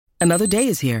Another day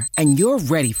is here, and you're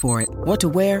ready for it. What to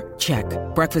wear? Check.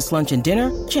 Breakfast, lunch, and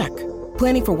dinner? Check.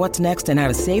 Planning for what's next and how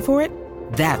to save for it?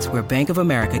 That's where Bank of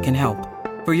America can help.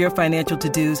 For your financial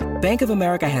to-dos, Bank of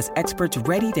America has experts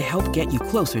ready to help get you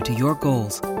closer to your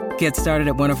goals. Get started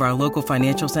at one of our local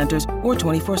financial centers or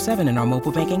 24/7 in our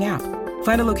mobile banking app.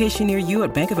 Find a location near you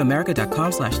at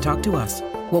bankofamerica.com/talktous.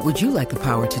 What would you like the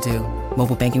power to do?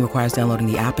 Mobile banking requires downloading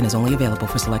the app and is only available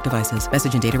for select devices.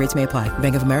 Message and data rates may apply.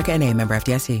 Bank of America N.A., member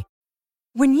FDIC.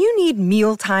 When you need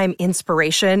mealtime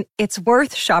inspiration, it's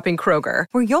worth shopping Kroger,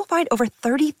 where you'll find over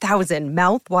 30,000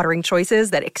 mouth-watering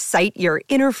choices that excite your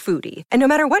inner foodie. And no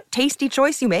matter what tasty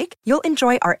choice you make, you'll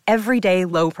enjoy our everyday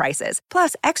low prices,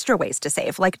 plus extra ways to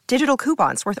save, like digital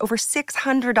coupons worth over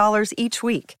 $600 each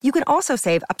week. You can also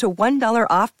save up to $1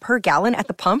 off per gallon at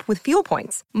the pump with fuel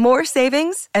points. More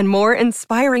savings and more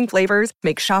inspiring flavors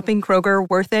make shopping Kroger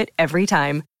worth it every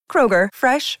time. Kroger,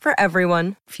 fresh for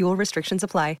everyone. Fuel restrictions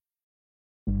apply.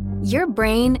 Your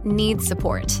brain needs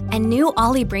support, and new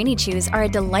Ollie Brainy Chews are a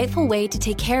delightful way to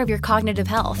take care of your cognitive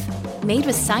health. Made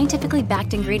with scientifically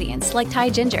backed ingredients like Thai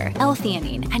ginger,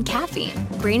 L-theanine, and caffeine,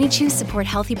 Brainy Chews support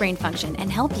healthy brain function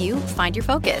and help you find your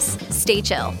focus, stay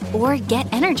chill, or get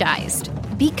energized.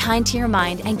 Be kind to your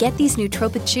mind and get these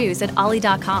nootropic chews at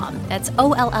ollie.com. That's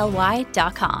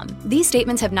OLLY.com. These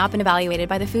statements have not been evaluated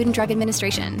by the Food and Drug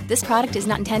Administration. This product is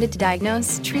not intended to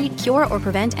diagnose, treat, cure, or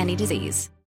prevent any disease.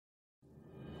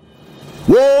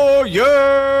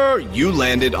 Warrior! You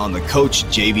landed on the Coach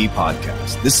JV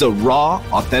podcast. This is a raw,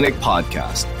 authentic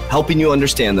podcast helping you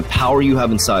understand the power you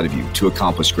have inside of you to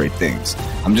accomplish great things.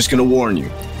 I'm just going to warn you,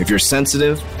 if you're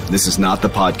sensitive, this is not the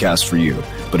podcast for you.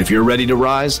 But if you're ready to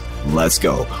rise, let's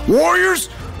go. Warriors,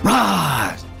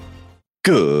 rise!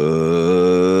 Good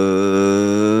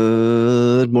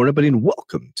morning, everybody, and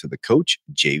welcome to the Coach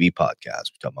JV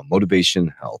podcast. We're talking about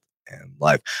motivation, health, and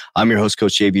life. I'm your host,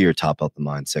 Coach JV, your top health and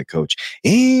mindset coach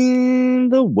in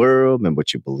the world. And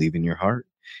what you believe in your heart,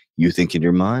 you think in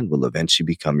your mind, will eventually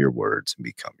become your words and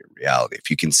become your reality. If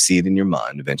you can see it in your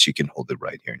mind, eventually you can hold it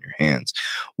right here in your hands.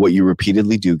 What you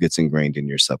repeatedly do gets ingrained in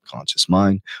your subconscious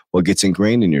mind. What gets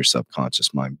ingrained in your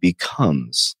subconscious mind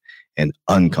becomes an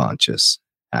unconscious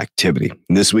activity.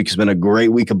 And this week has been a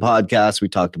great week of podcasts. We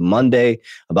talked Monday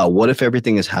about what if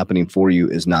everything is happening for you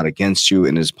is not against you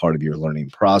and is part of your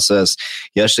learning process.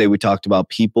 Yesterday, we talked about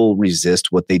people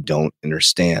resist what they don't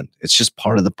understand. It's just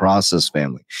part of the process,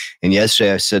 family. And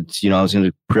yesterday I said, I was going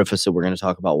to preface it. We're going to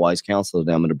talk about wise counsel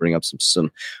today. I'm going to bring up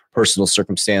some personal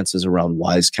circumstances around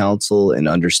wise counsel and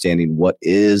understanding what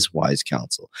is wise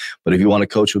counsel. But if you want to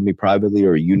coach with me privately,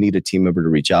 or you need a team member to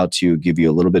reach out to you, give you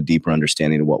a little bit deeper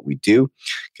understanding of what we do.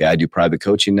 Okay, I do private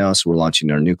coaching now. So we're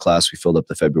launching our new class. We filled up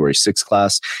the February 6th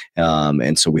class.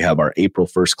 And so we have our April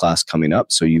 1st class coming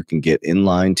up. So you can get in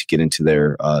line to get into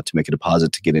there, to make a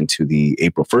deposit to get into the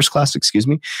April 1st class,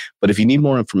 But if you need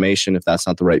more information, if that's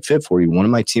not the right fit for you, one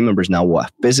of my team members now will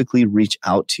physically reach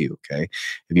out to you. Okay.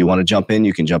 If you want to jump in,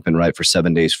 you can jump in right for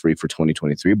 7 days free for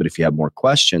 2023. But if you have more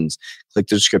questions, click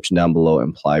the description down below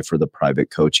and apply for the private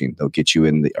coaching. They'll get you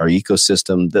in our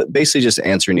ecosystem, that basically just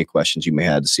answer any questions you may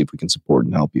have to see if we can support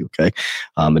and help you. Okay.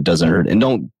 It doesn't hurt. And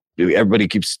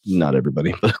not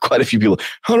everybody, but quite a few people,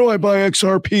 how do I buy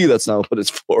XRP? That's not what it's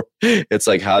for. It's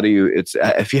like,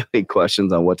 if you have any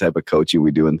questions on what type of coaching we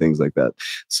do and things like that.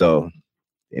 So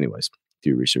anyways, do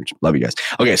your research. Love you guys.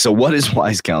 Okay. So what is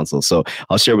wise counsel? So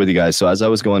I'll share with you guys. So as I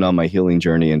was going on my healing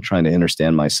journey and trying to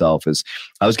understand myself,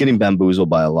 I was getting bamboozled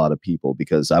by a lot of people,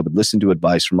 because I would listen to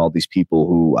advice from all these people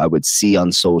who I would see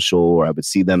on social, or I would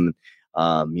see them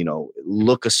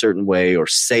look a certain way or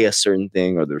say a certain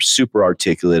thing, or they're super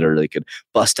articulate, or they could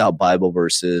bust out Bible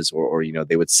verses, or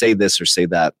they would say this or say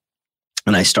that.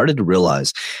 And I started to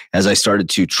realize, as I started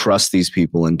to trust these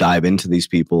people and dive into these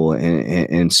people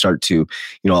and start to,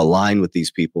 align with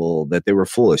these people, that they were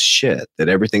full of shit, that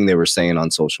everything they were saying on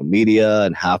social media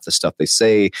and half the stuff they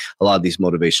say, a lot of these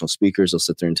motivational speakers will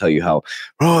sit there and tell you how,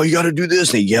 oh, you got to do this.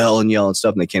 And they yell and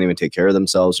stuff, and they can't even take care of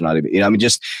themselves. Or not even,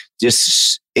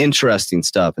 just interesting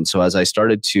stuff. And so as I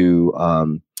started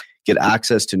to, get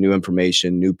access to new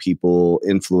information, new people,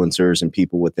 influencers, and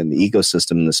people within the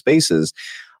ecosystem and the spaces,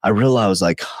 I realized,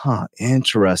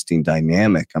 interesting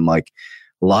dynamic. I'm like,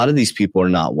 a lot of these people are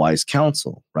not wise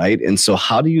counsel, right? And so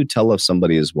how do you tell if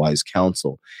somebody is wise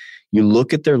counsel? You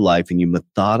look at their life and you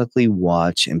methodically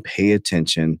watch and pay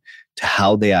attention to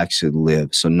how they actually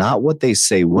live. So not what they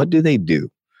say, what do they do?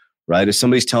 Right? If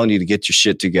somebody's telling you to get your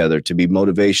shit together, to be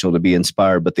motivational, to be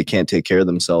inspired, but they can't take care of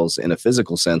themselves in a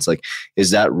physical sense, is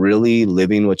that really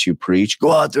living what you preach?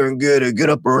 Go out there and get it. Get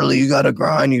up early. You got to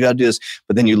grind. You got to do this.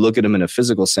 But then you look at them in a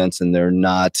physical sense and they're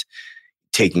not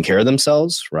taking care of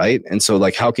themselves, right? And so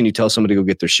like, how can you tell somebody to go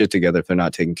get their shit together if they're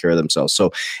not taking care of themselves?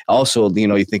 So also,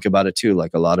 you think about it too,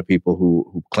 like a lot of people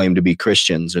who claim to be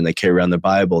Christians and they carry around their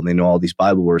Bible and they know all these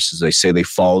Bible verses. They say they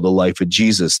follow the life of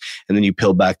Jesus, and then you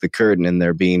peel back the curtain and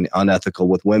they're being unethical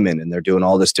with women and they're doing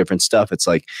all this different stuff. It's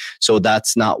like, so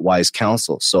that's not wise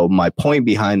counsel. So my point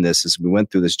behind this is we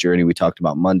went through this journey. We talked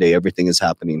about Monday, everything is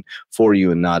happening for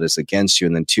you and not as against you.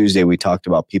 And then Tuesday, we talked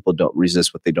about people don't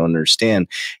resist what they don't understand.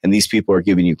 And these people are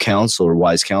giving you counsel or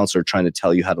wise counsel or trying to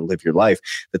tell you how to live your life.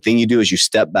 The thing you do is you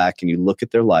step back and you look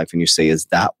at their life and you say, is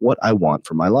that what I want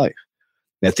for my life?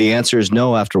 And if the answer is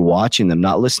no, after watching them,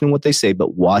 not listening to what they say,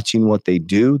 but watching what they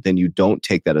do, then you don't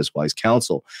take that as wise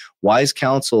counsel. Wise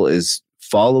counsel is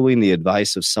following the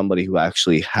advice of somebody who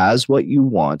actually has what you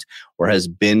want or has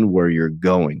been where you're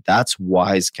going. That's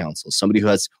wise counsel. Somebody who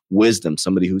has wisdom,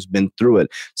 somebody who's been through it,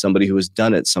 somebody who has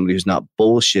done it, somebody who's not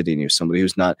bullshitting you, somebody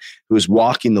who's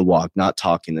walking the walk, not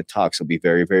talking the talk. So be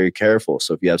very, very careful.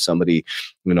 So if you have somebody,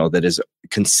 that is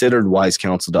considered wise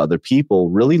counsel to other people,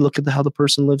 really look at how the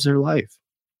person lives their life.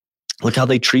 Look how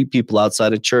they treat people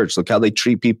outside of church. Look how they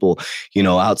treat people,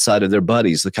 outside of their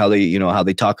buddies. Look how they, how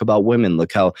they talk about women.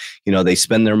 Look how, they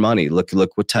spend their money. Look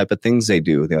what type of things they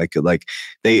do.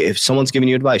 If someone's giving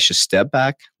you advice, just step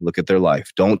back, look at their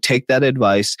life. Don't take that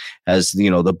advice as,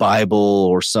 the Bible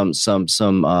or some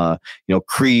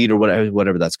creed or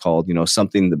whatever that's called,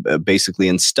 something basically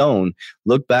in stone.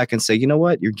 Look back and say, you know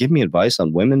what? You're giving me advice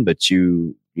on women, but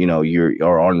you're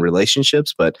on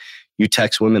relationships, but you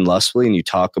text women lustfully and you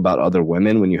talk about other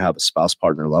women when you have a spouse,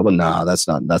 partner level. Nah, that's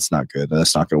not good.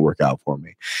 That's not going to work out for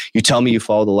me. You tell me you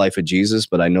follow the life of Jesus,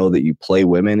 but I know that you play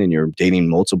women and you're dating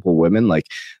multiple women. Like,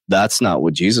 that's not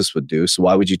what Jesus would do. So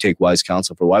why would you take wise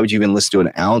counsel for? Why would you even listen to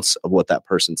an ounce of what that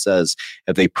person says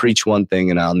if they preach one thing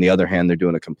and on the other hand, they're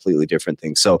doing a completely different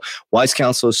thing? So wise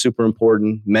counsel is super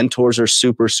important. Mentors are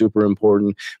super, super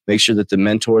important. Make sure that the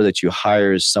mentor that you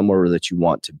hire is somewhere that you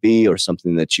want to be or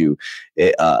something that you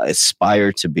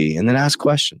aspire to be. And then ask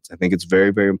questions. I think it's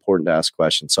very, very important to ask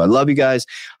questions. So I love you guys.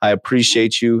 I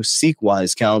appreciate you. Seek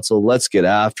wise counsel. Let's get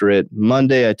after it.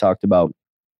 Monday, I talked about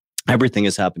everything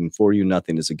is happening for you.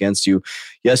 Nothing is against you.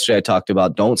 Yesterday, I talked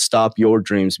about don't stop your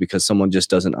dreams because someone just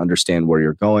doesn't understand where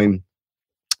you're going.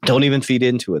 Don't even feed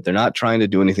into it. They're not trying to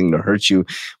do anything to hurt you.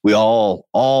 We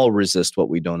all resist what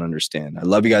we don't understand. I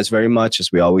love you guys very much.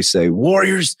 As we always say,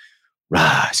 warriors,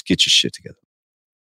 rise, get your shit together.